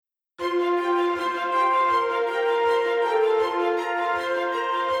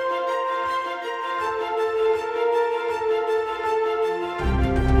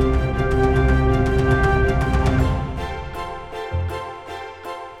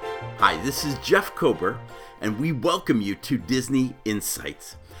Hi, this is Jeff Kober, and we welcome you to Disney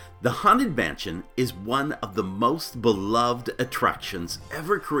Insights. The Haunted Mansion is one of the most beloved attractions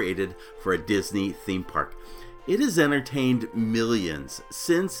ever created for a Disney theme park. It has entertained millions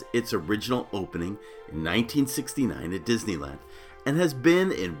since its original opening in 1969 at Disneyland, and has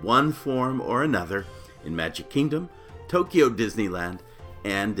been in one form or another in Magic Kingdom, Tokyo Disneyland,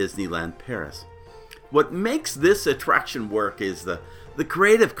 and Disneyland Paris. What makes this attraction work is the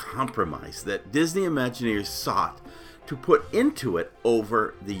creative compromise that Disney Imagineers sought to put into it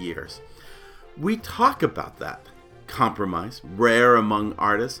over the years. We talk about that compromise, rare among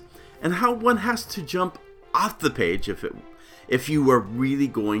artists, and how one has to jump off the page if you were really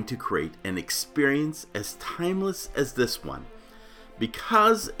going to create an experience as timeless as this one.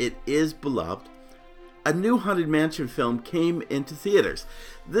 Because it is beloved, a new Haunted Mansion film came into theaters.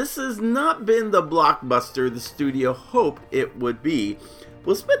 This has not been the blockbuster the studio hoped it would be.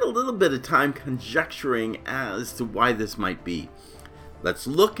 We'll spend a little bit of time conjecturing as to why this might be. Let's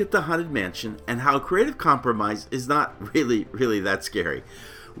look at the Haunted Mansion and how creative compromise is not really that scary.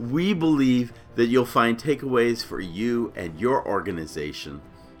 We believe that you'll find takeaways for you and your organization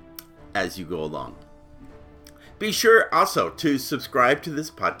as you go along. Be sure also to subscribe to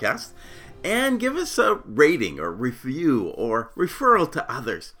this podcast and give us a rating or review or referral to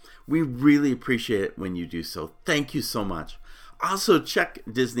others. We really appreciate it when you do so. Thank you so much. Also check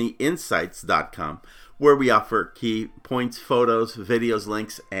DisneyInsights.com, where we offer key points, photos, videos,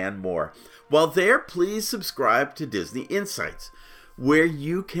 links, and more. While there, please subscribe to Disney Insights, where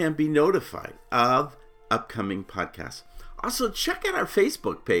you can be notified of upcoming podcasts. Also check out our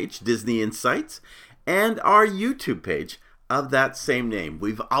Facebook page, Disney Insights, and our YouTube page of that same name.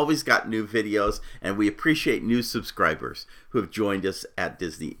 We've always got new videos, and we appreciate new subscribers who have joined us at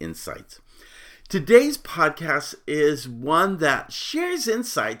Disney Insights. Today's podcast is one that shares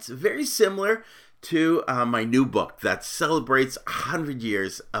insights very similar to my new book that celebrates 100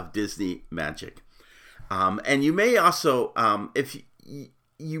 years of Disney magic. And you may also, if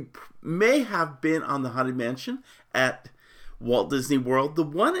you may have been on the Haunted Mansion at Walt Disney World, the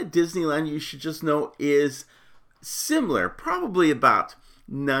one at Disneyland you should just know is similar, probably about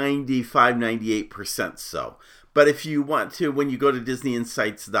 95-98% so. But if you want to, when you go to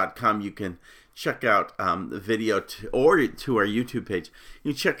DisneyInsights.com, you can check out the video or to our YouTube page.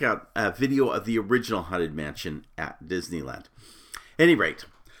 You can check out a video of the original Haunted Mansion at Disneyland. At any rate,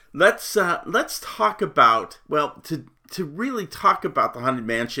 let's talk about, well, to really talk about the Haunted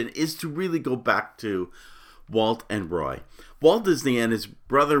Mansion is to really go back to Walt and Roy. Walt Disney and his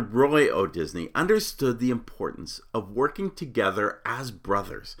brother Roy O. Disney understood the importance of working together as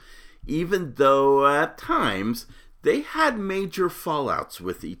brothers, even though at times they had major fallouts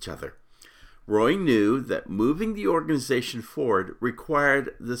with each other. Roy knew that moving the organization forward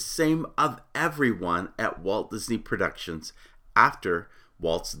required the same of everyone at Walt Disney Productions after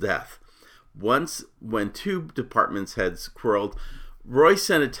Walt's death. Once, when two department heads quarreled, Roy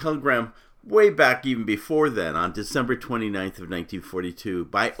sent a telegram way back even before then, on December 29th of 1942,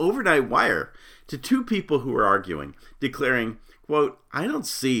 by overnight wire to two people who were arguing, declaring, quote, "I don't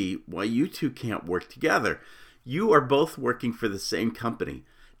see why you two can't work together. You are both working for the same company.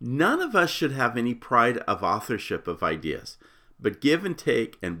 None of us should have any pride of authorship of ideas, but give and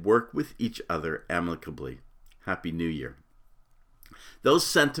take and work with each other amicably. Happy New Year." Those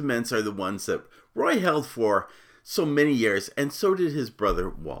sentiments are the ones that Roy held for so many years, and so did his brother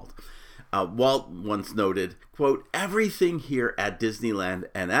Walt. Walt once noted, quote, "Everything here at Disneyland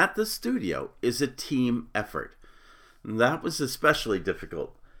and at the studio is a team effort." And that was especially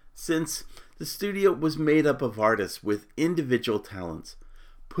difficult since the studio was made up of artists with individual talents.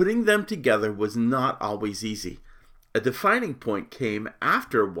 Putting them together was not always easy. A defining point came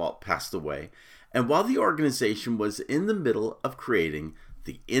after Walt passed away, and while the organization was in the middle of creating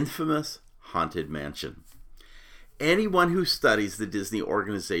the infamous Haunted Mansion. Anyone who studies the Disney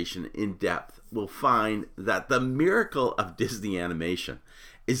organization in depth will find that the miracle of Disney animation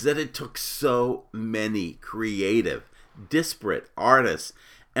is that it took so many creative, disparate artists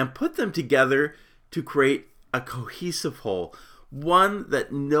and put them together to create a cohesive whole, one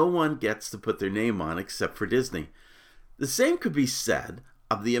that no one gets to put their name on except for Disney. The same could be said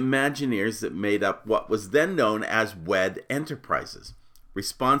of the Imagineers that made up what was then known as WED Enterprises,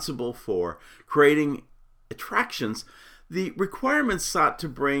 responsible for creating attractions. The requirements sought to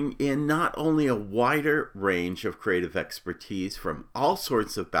bring in not only a wider range of creative expertise from all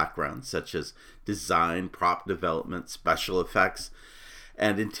sorts of backgrounds, such as design, prop development, special effects,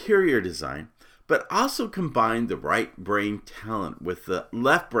 and interior design, but also combine the right brain talent with the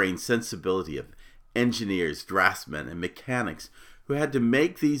left brain sensibility of engineers, draftsmen, and mechanics who had to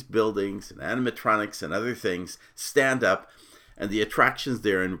make these buildings and animatronics and other things stand up, and the attractions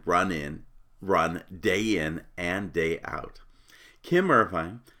therein run day in and day out. Kim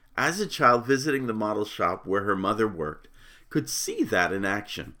Irvine, as a child visiting the model shop where her mother worked, could see that in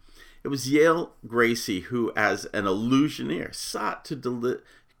action. It was Yale Gracie who, as an illusioneer, sought to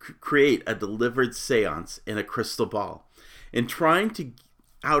create a delivered seance in a crystal ball. In trying to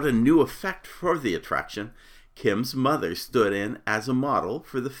out a new effect for the attraction, Kim's mother stood in as a model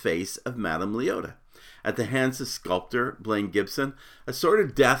for the face of Madame Leota. At the hands of sculptor Blaine Gibson, a sort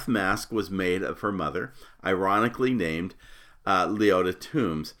of death mask was made of her mother, ironically named Leota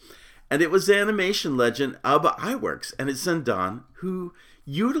Toombs. And it was animation legend Ub Iwerks and his son Don who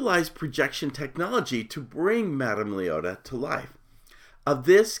utilized projection technology to bring Madame Leota to life. Of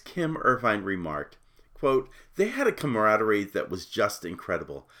this, Kim Irvine remarked, quote, "They had a camaraderie that was just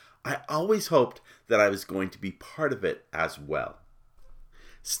incredible. I always hoped that I was going to be part of it as well."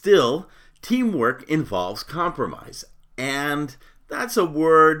 Still, teamwork involves compromise, and that's a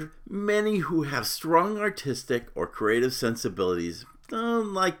word many who have strong artistic or creative sensibilities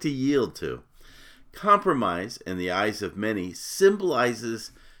don't like to yield to. Compromise, in the eyes of many,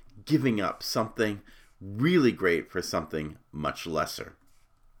 symbolizes giving up something really great for something much lesser.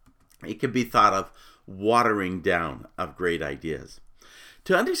 It can be thought of watering down of great ideas.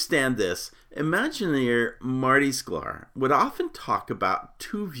 To understand this, Imagineer Marty Sklar would often talk about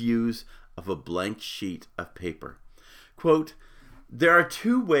two views of a blank sheet of paper. Quote, "There are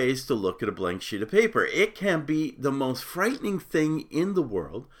two ways to look at a blank sheet of paper. It can be the most frightening thing in the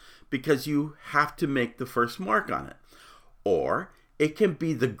world because you have to make the first mark on it. Or it can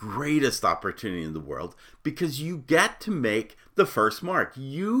be the greatest opportunity in the world because you get to make the first mark.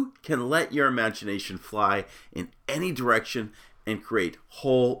 You can let your imagination fly in any direction and create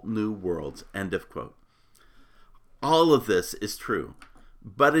whole new worlds." End of quote. All of this is true.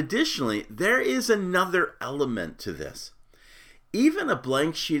 But additionally, there is another element to this. Even a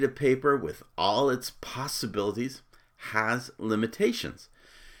blank sheet of paper with all its possibilities has limitations.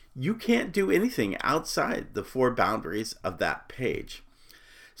 You can't do anything outside the four boundaries of that page.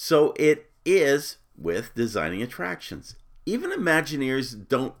 So it is with designing attractions. Even Imagineers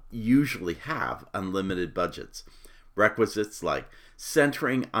don't usually have unlimited budgets. Requisites like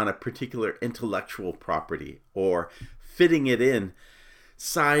centering on a particular intellectual property or fitting it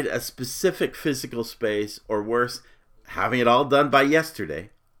inside a specific physical space, or worse, having it all done by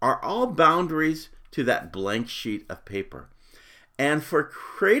yesterday, are all boundaries to that blank sheet of paper. And for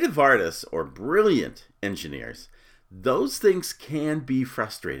creative artists or brilliant engineers, those things can be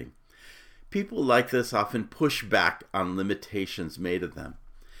frustrating. People like this often push back on limitations made of them.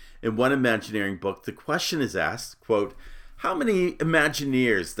 In one Imagineering book, the question is asked, quote, "How many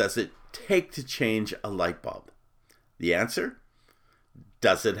Imagineers does it take to change a light bulb?" The answer?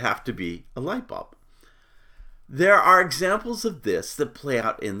 Does it have to be a light bulb? There are examples of this that play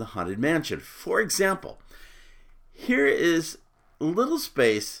out in the Haunted Mansion. For example, here is little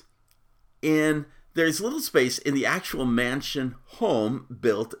space there's little space in the actual mansion home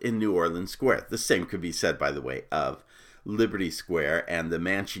built in New Orleans Square. The same could be said, by the way, of Liberty Square and the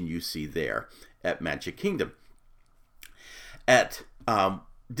mansion you see there at Magic Kingdom. At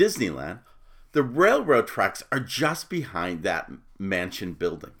Disneyland, the railroad tracks are just behind that mansion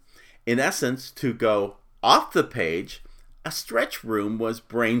building. In essence, to go off the page, a stretch room was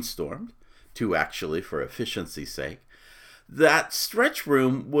brainstormed, two actually for efficiency's sake. That stretch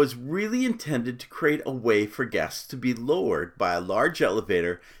room was really intended to create a way for guests to be lowered by a large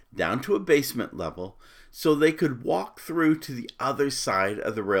elevator down to a basement level so they could walk through to the other side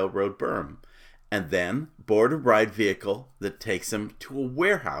of the railroad berm and then board a ride vehicle that takes them to a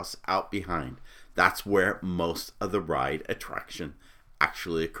warehouse out behind. That's where most of the ride attraction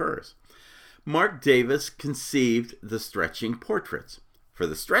actually occurs. Mark Davis conceived the stretching portraits. For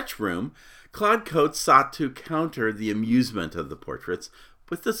the stretch room, Claude Coates sought to counter the amusement of the portraits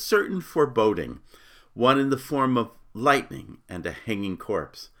with a certain foreboding, one in the form of lightning and a hanging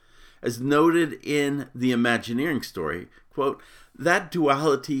corpse. As noted in the Imagineering story, quote, "That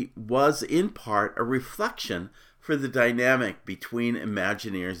duality was in part a reflection for the dynamic between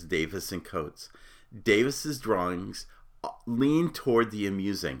Imagineers Davis and Coates. Davis's drawings leaned toward the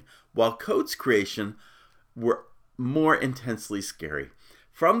amusing, while Coates' creation were more intensely scary.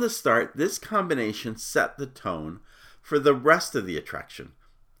 From the start, this combination set the tone for the rest of the attraction.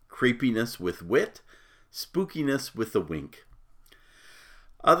 Creepiness with wit, spookiness with a wink."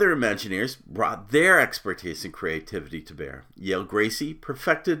 Other Imagineers brought their expertise and creativity to bear. Yale Gracie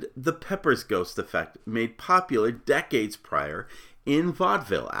perfected the Pepper's Ghost effect, made popular decades prior in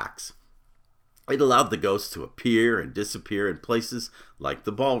vaudeville acts. It allowed the ghosts to appear and disappear in places like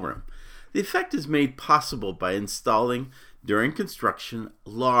the ballroom. The effect is made possible by installing, during construction,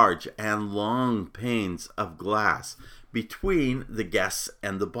 large and long panes of glass between the guests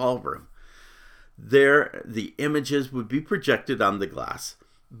and the ballroom. There, the images would be projected on the glass,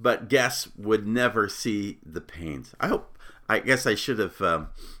 but guests would never see the panes. I guess I should have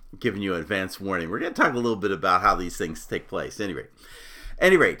given you advance warning. We're going to talk a little bit about how these things take place.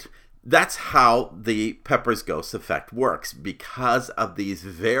 Any rate, that's how the Pepper's Ghost effect works, because of these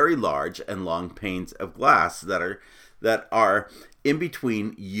very large and long panes of glass that are in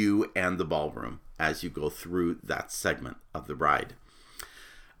between you and the ballroom as you go through that segment of the ride.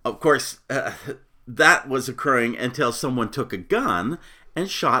 Of course, that was occurring until someone took a gun and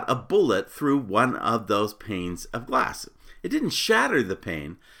shot a bullet through one of those panes of glass. It didn't shatter the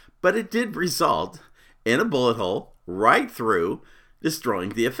pane, but it did result in a bullet hole right through, destroying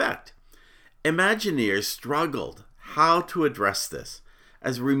the effect. Imagineers struggled how to address this,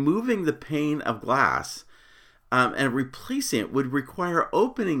 as removing the pane of glass and replacing it would require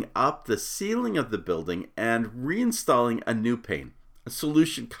opening up the ceiling of the building and reinstalling a new pane, a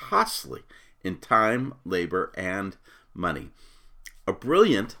solution costly in time, labor, and money. A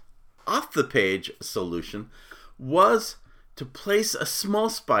brilliant, off-the-page solution was to place a small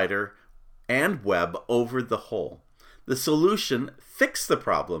spider and web over the hole. The solution fixed the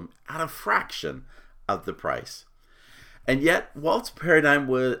problem at a fraction of the price. And yet, Walt's paradigm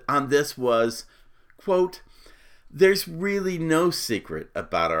on this was, quote, "There's really no secret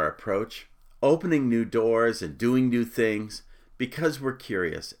about our approach, opening new doors and doing new things, because we're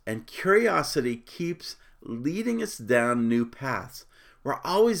curious, and curiosity keeps leading us down new paths. We're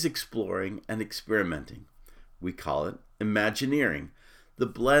always exploring and experimenting. We call it Imagineering, the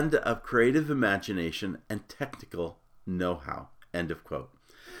blend of creative imagination and technical know-how," end of quote.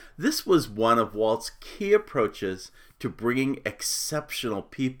 This was one of Walt's key approaches to bringing exceptional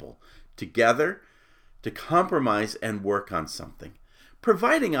people together to compromise and work on something,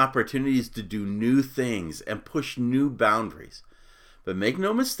 providing opportunities to do new things and push new boundaries. But make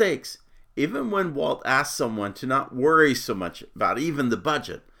no mistakes, even when Walt asked someone to not worry so much about even the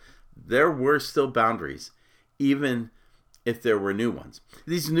budget, there were still boundaries, even if there were new ones.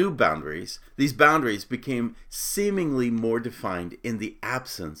 These boundaries became seemingly more defined in the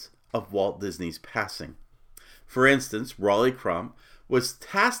absence of Walt Disney's passing. For instance, Rolly Crumb was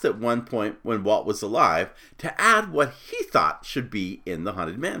tasked at one point when Walt was alive to add what he thought should be in the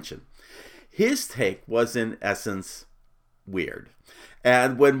Haunted Mansion. His take was, in essence, weird.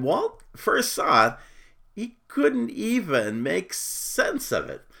 And when Walt first saw it, he couldn't even make sense of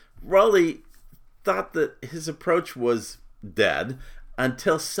it. Rolly thought that his approach was dead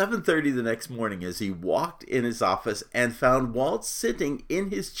until 7:30 the next morning, as he walked in his office and found Walt sitting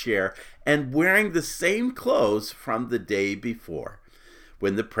in his chair and wearing the same clothes from the day before,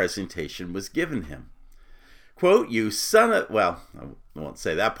 when the presentation was given him. Quote, "You son of..." Well, I won't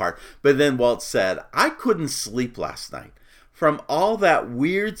say that part, but then Walt said, "I couldn't sleep last night from all that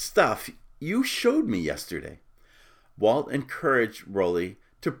weird stuff you showed me yesterday." Walt encouraged Rolly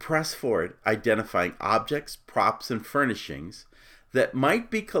to press forward, identifying objects, props, and furnishings that might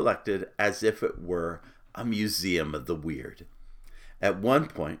be collected as if it were a museum of the weird. At one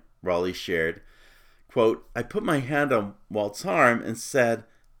point, Rolly shared, quote, "I put my hand on Walt's arm and said,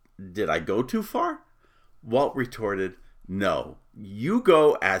 'Did I go too far?' Walt retorted, 'No, you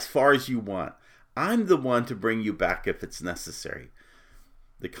go as far as you want. I'm the one to bring you back if it's necessary.'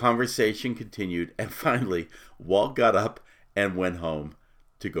 The conversation continued, and finally, Walt got up and went home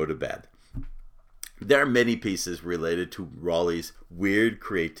to go to bed." There are many pieces related to Rolly's weird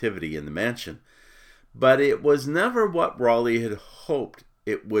creativity in the mansion, but it was never what Rolly had hoped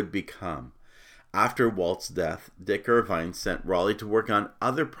it would become. After Walt's death, Dick Irvine sent Rolly to work on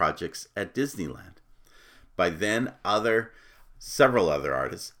other projects at Disneyland. By then, several other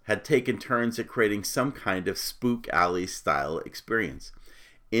artists had taken turns at creating some kind of Spook Alley style experience.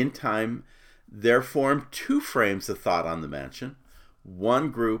 In time, there formed two frames of thought on the mansion. One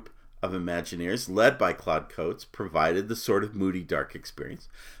group of Imagineers, led by Claude Coates, provided the sort of moody, dark experience.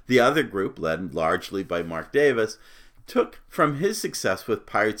 The other group, led largely by Mark Davis, took from his success with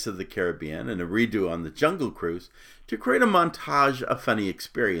Pirates of the Caribbean and a redo on the Jungle Cruise to create a montage of funny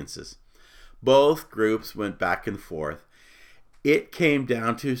experiences. Both groups went back and forth. It came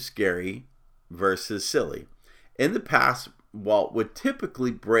down to scary versus silly. In the past, Walt would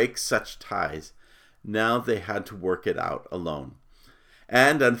typically break such ties. Now they had to work it out alone.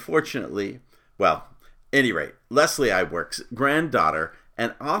 And unfortunately, Leslie Iwerks, granddaughter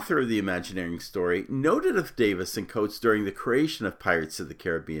and author of the Imagineering story, noted of Davis and Coates during the creation of Pirates of the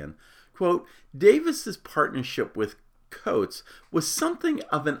Caribbean, Quote, Davis's partnership with Coates was something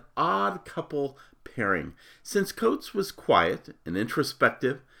of an odd couple pairing, since Coates was quiet and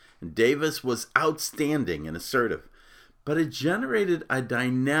introspective, and Davis was outstanding and assertive. But it generated a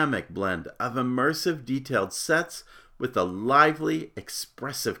dynamic blend of immersive, detailed sets with a lively,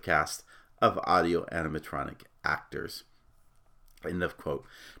 expressive cast of audio animatronic actors. End of quote.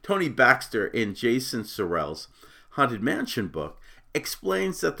 Tony Baxter, in Jason Sorrell's Haunted Mansion book,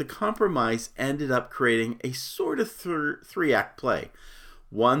 explains that the compromise ended up creating a sort of three-act play,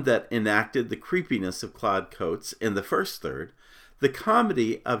 one that enacted the creepiness of Claude Coates in the first third, the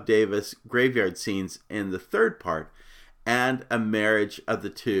comedy of Davis' graveyard scenes in the third part, and a marriage of the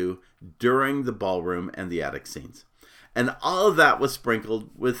two during the ballroom and the attic scenes. And all of that was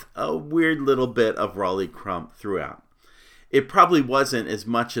sprinkled with a weird little bit of Raleigh Crump throughout. It probably wasn't as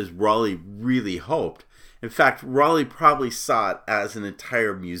much as Raleigh really hoped. In fact, Raleigh probably saw it as an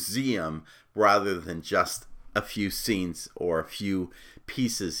entire museum rather than just a few scenes or a few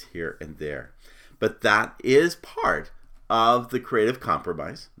pieces here and there. But that is part of the creative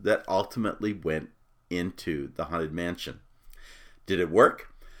compromise that ultimately went into the Haunted Mansion. Did it work?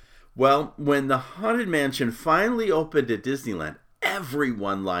 Well, when the Haunted Mansion finally opened at Disneyland,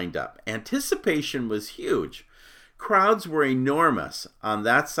 everyone lined up. Anticipation was huge. Crowds were enormous on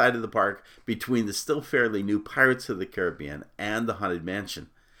that side of the park between the still fairly new Pirates of the Caribbean and the Haunted Mansion.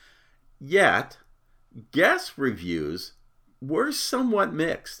 Yet, guest reviews were somewhat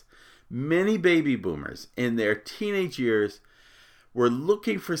mixed. Many baby boomers in their teenage years were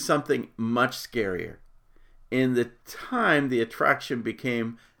looking for something much scarier. In the time, the attraction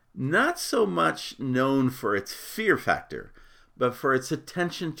became not so much known for its fear factor, but for its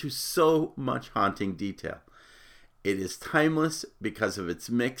attention to so much haunting detail. It is timeless because of its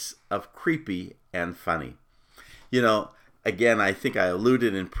mix of creepy and funny. You know, again, I think I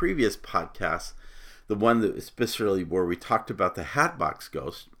alluded in previous podcasts, the one that especially where we talked about the Hatbox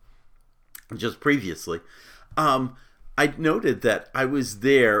Ghost, just previously, I noted that I was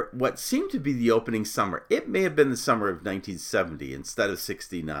there what seemed to be the opening summer. It may have been the summer of 1970 instead of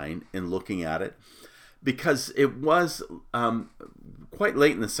 69 in looking at it, because it was quite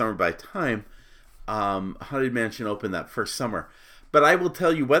late in the summer by the time Haunted Mansion opened that first summer. But I will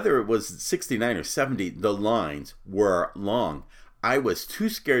tell you, whether it was 69 or 70, the lines were long. I was too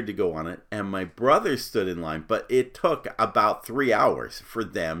scared to go on it, and my brother stood in line, but it took about 3 hours for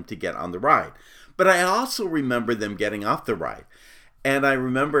them to get on the ride. But I also remember them getting off the ride. And I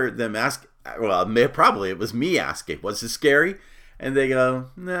remember them asking, well, probably it was me asking, was it scary? And they go,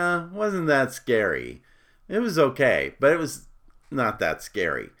 no, wasn't that scary. It was okay, but it was not that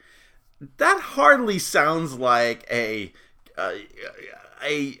scary. That hardly sounds like a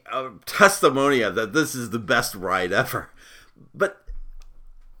testimonial that this is the best ride ever. But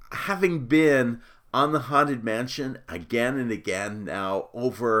having been on the Haunted Mansion again and again now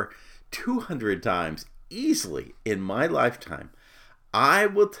over 200 times easily in my lifetime, I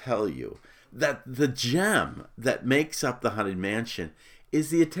will tell you that the gem that makes up the Haunted Mansion is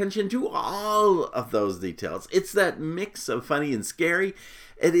the attention to all of those details. It's that mix of funny and scary.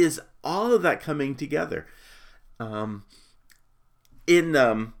 It is all of that coming together. In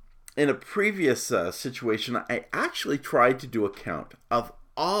a previous situation, I actually tried to do a count of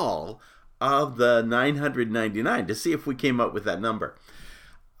all of the 999 to see if we came up with that number.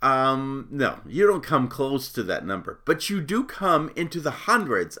 No, you don't come close to that number, but you do come into the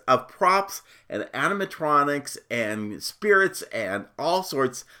hundreds of props and animatronics and spirits and all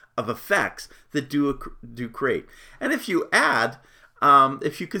sorts of effects that do create. And if you add,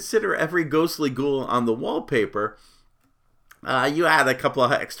 if you consider every ghostly ghoul on the wallpaper, you add a couple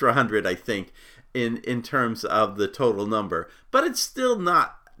of extra hundred, I think, in terms of the total number, but it's still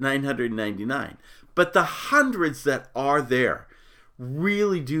not 999. But the hundreds that are there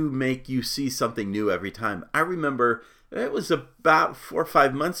really do make you see something new every time. I remember it was about 4 or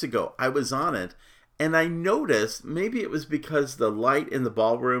 5 months ago I was on it, and I noticed, maybe it was because the light in the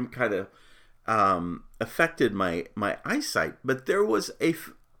ballroom kind of affected my eyesight, but there was a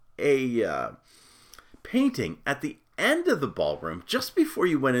painting at the end of the ballroom just before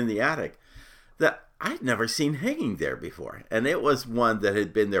you went in the attic that I'd never seen hanging there before, and it was one that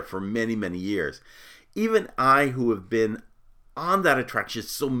had been there for many, many years. Even I, who have been on that attraction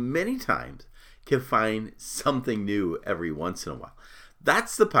so many times, can find something new every once in a while.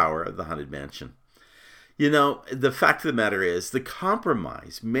 That's the power of the Haunted Mansion. You know, the fact of the matter is, the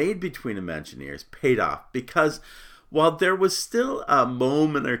compromise made between Imagineers paid off, because while there was still a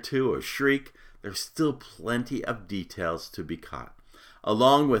moment or two of shriek, there's still plenty of details to be caught.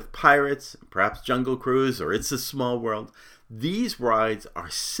 Along with Pirates, perhaps Jungle Cruise, or It's a Small World, These rides are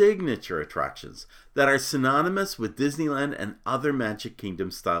signature attractions that are synonymous with Disneyland and other Magic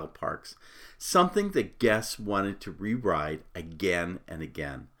Kingdom style parks, something that guests wanted to re-ride again and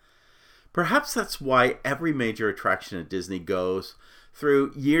again. Perhaps that's why every major attraction at Disney goes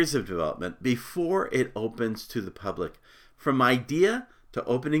through years of development before it opens to the public. From idea to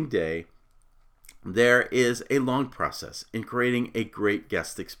opening day, there is a long process in creating a great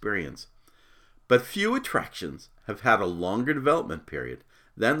guest experience. But few attractions have had a longer development period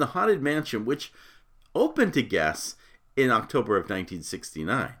than the Haunted Mansion, which opened to guests in October of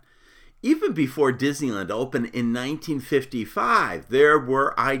 1969. Even before Disneyland opened in 1955, there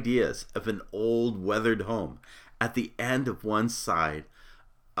were ideas of an old weathered home at the end of one side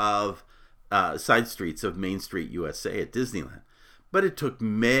of side streets of Main Street, USA at Disneyland. But it took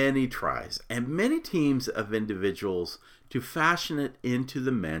many tries and many teams of individuals to fashion it into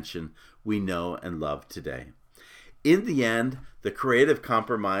the mansion we know and love today. In the end, the creative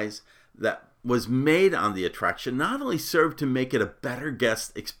compromise that was made on the attraction not only served to make it a better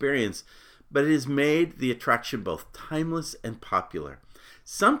guest experience, but it has made the attraction both timeless and popular.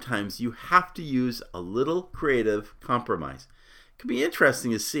 Sometimes you have to use a little creative compromise. It can be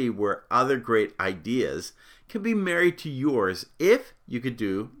interesting to see where other great ideas can be married to yours if you could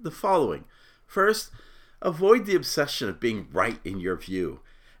do the following. First, avoid the obsession of being right in your view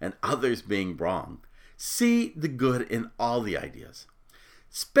and others being wrong. See the good in all the ideas.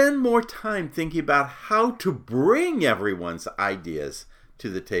 Spend more time thinking about how to bring everyone's ideas to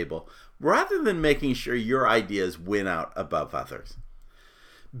the table rather than making sure your ideas win out above others.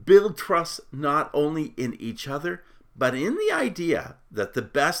 Build trust not only in each other, but in the idea that the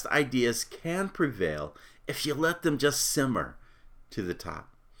best ideas can prevail if you let them just simmer to the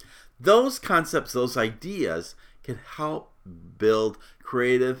top. Those concepts, those ideas can help build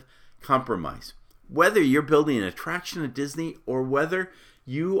creative compromise. Whether you're building an attraction at Disney or whether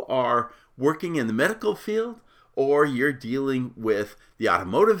you are working in the medical field or you're dealing with the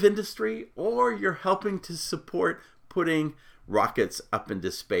automotive industry or you're helping to support putting rockets up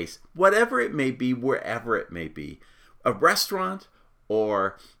into space, whatever it may be, wherever it may be, a restaurant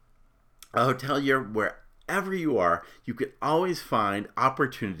or a hotelier, wherever you are, you can always find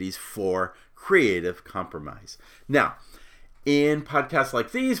opportunities for creative compromise. Now, in podcasts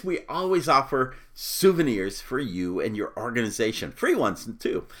like these, we always offer souvenirs for you and your organization, free ones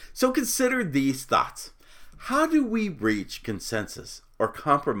too. So consider these thoughts. How do we reach consensus or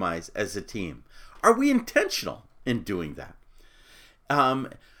compromise as a team? Are we intentional in doing that?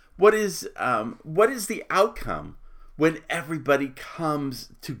 What is the outcome when everybody comes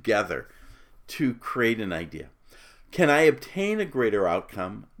together to create an idea? Can I obtain a greater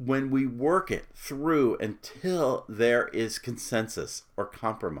outcome when we work it through until there is consensus or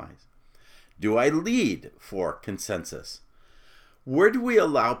compromise? Do I lead for consensus? Where do we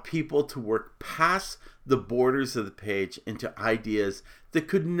allow people to work past the borders of the page into ideas that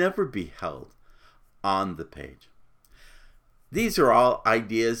could never be held on the page? These are all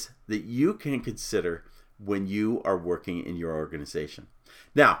ideas that you can consider when you are working in your organization.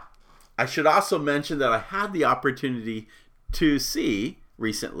 Now, I should also mention that I had the opportunity to see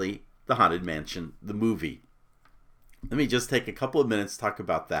recently The Haunted Mansion, the movie. Let me just take a couple of minutes to talk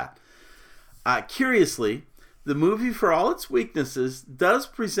about that. Curiously, the movie, for all its weaknesses, does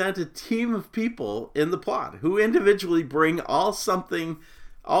present a team of people in the plot who individually bring something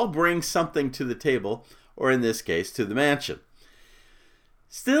to the table, or in this case, to the mansion.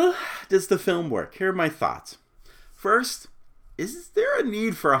 Still, does the film work? Here are my thoughts. First, is there a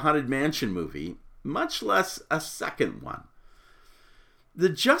need for a Haunted Mansion movie, much less a second one? The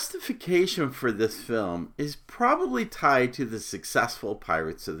justification for this film is probably tied to the successful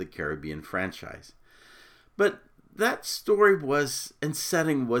Pirates of the Caribbean franchise. But that story and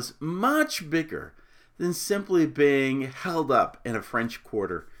setting was much bigger than simply being held up in a French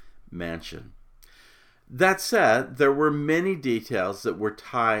Quarter mansion. That said, there were many details that were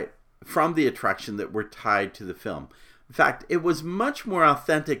tied from the attraction that were tied to the film. In fact, it was much more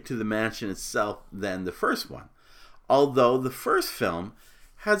authentic to the mansion itself than the first one, although the first film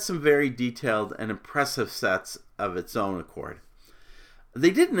had some very detailed and impressive sets of its own accord. They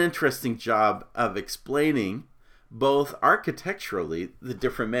did an interesting job of explaining both architecturally the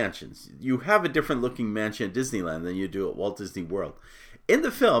different mansions. You have a different looking mansion at Disneyland than you do at Walt Disney World. In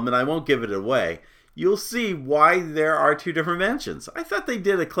the film, and I won't give it away, you'll see why there are two different mansions. I thought they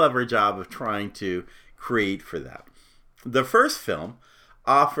did a clever job of trying to create for that. The first film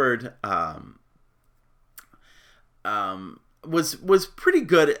offered was pretty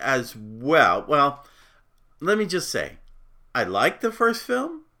good as well. Well, let me just say, I liked the first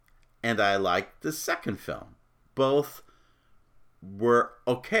film and I liked the second film. Both were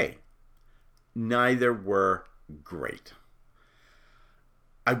okay. Neither were great.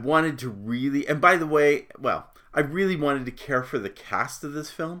 I wanted to really, and by the way, I really wanted to care for the cast of this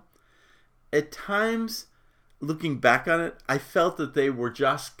film. At times, looking back on it, I felt that they were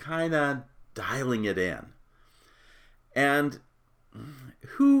just kind of dialing it in. And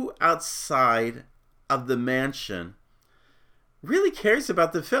who outside of the mansion really cares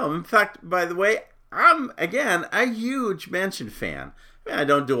about the film? In fact, by the way, I'm, again, a huge mansion fan. I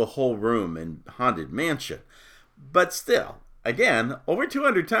don't do a whole room in Haunted Mansion. But still, again, over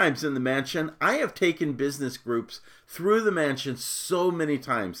 200 times in the mansion, I have taken business groups through the mansion so many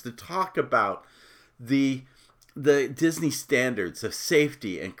times to talk about the Disney standards of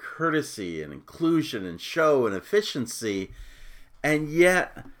safety and courtesy and inclusion and show and efficiency. And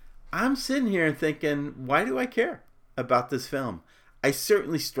yet, I'm sitting here and thinking, why do I care about this film? I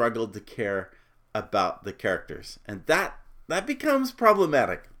certainly struggled to care about the characters. And that becomes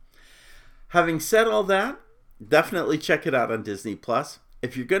problematic. Having said all that, definitely check it out on Disney+.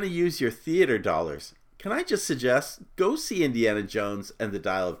 If you're going to use your theater dollars, can I just suggest, go see Indiana Jones and the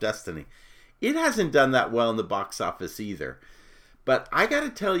Dial of Destiny. It hasn't done that well in the box office either. But I got to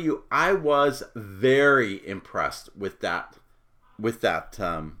tell you, I was very impressed with that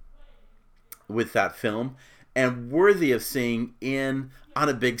film, and worthy of seeing on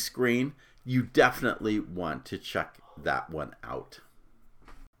a big screen. You definitely want to check that one out.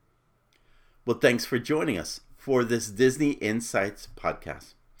 Well, thanks for joining us for this Disney Insights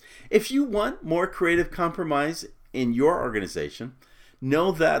podcast. If you want more creative compromise in your organization,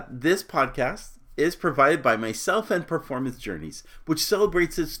 know that this podcast is provided by myself and Performance Journeys, which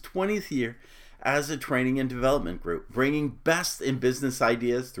celebrates its 20th year as a training and development group, bringing best in business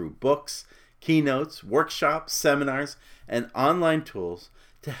ideas through books, keynotes, workshops, seminars, and online tools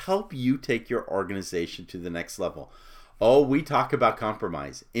to help you take your organization to the next level. Oh, we talk about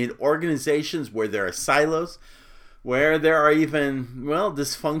compromise in organizations where there are silos, where there are even,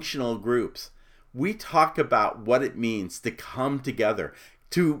 dysfunctional groups. We talk about what it means to come together,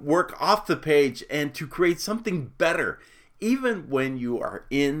 to work off the page, and to create something better, even when you are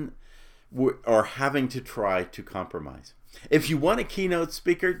in or having to try to compromise. If you want a keynote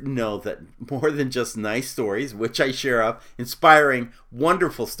speaker, know that more than just nice stories, which I share of, inspiring,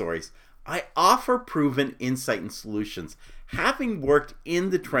 wonderful stories, I offer proven insight and solutions, having worked in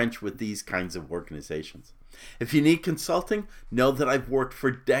the trench with these kinds of organizations. If you need consulting, know that I've worked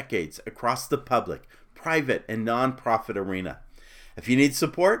for decades across the public, private, and nonprofit arena. If you need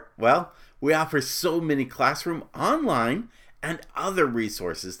support, we offer so many classroom, online, and other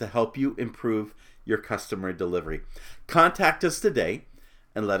resources to help you improve your customer delivery. Contact us today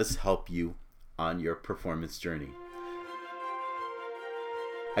and let us help you on your performance journey.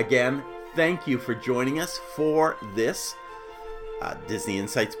 Again, thank you for joining us for this Disney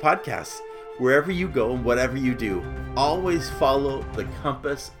Insights podcast. Wherever you go and whatever you do, always follow the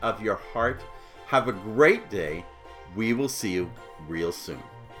compass of your heart. Have a great day. We will see you real soon.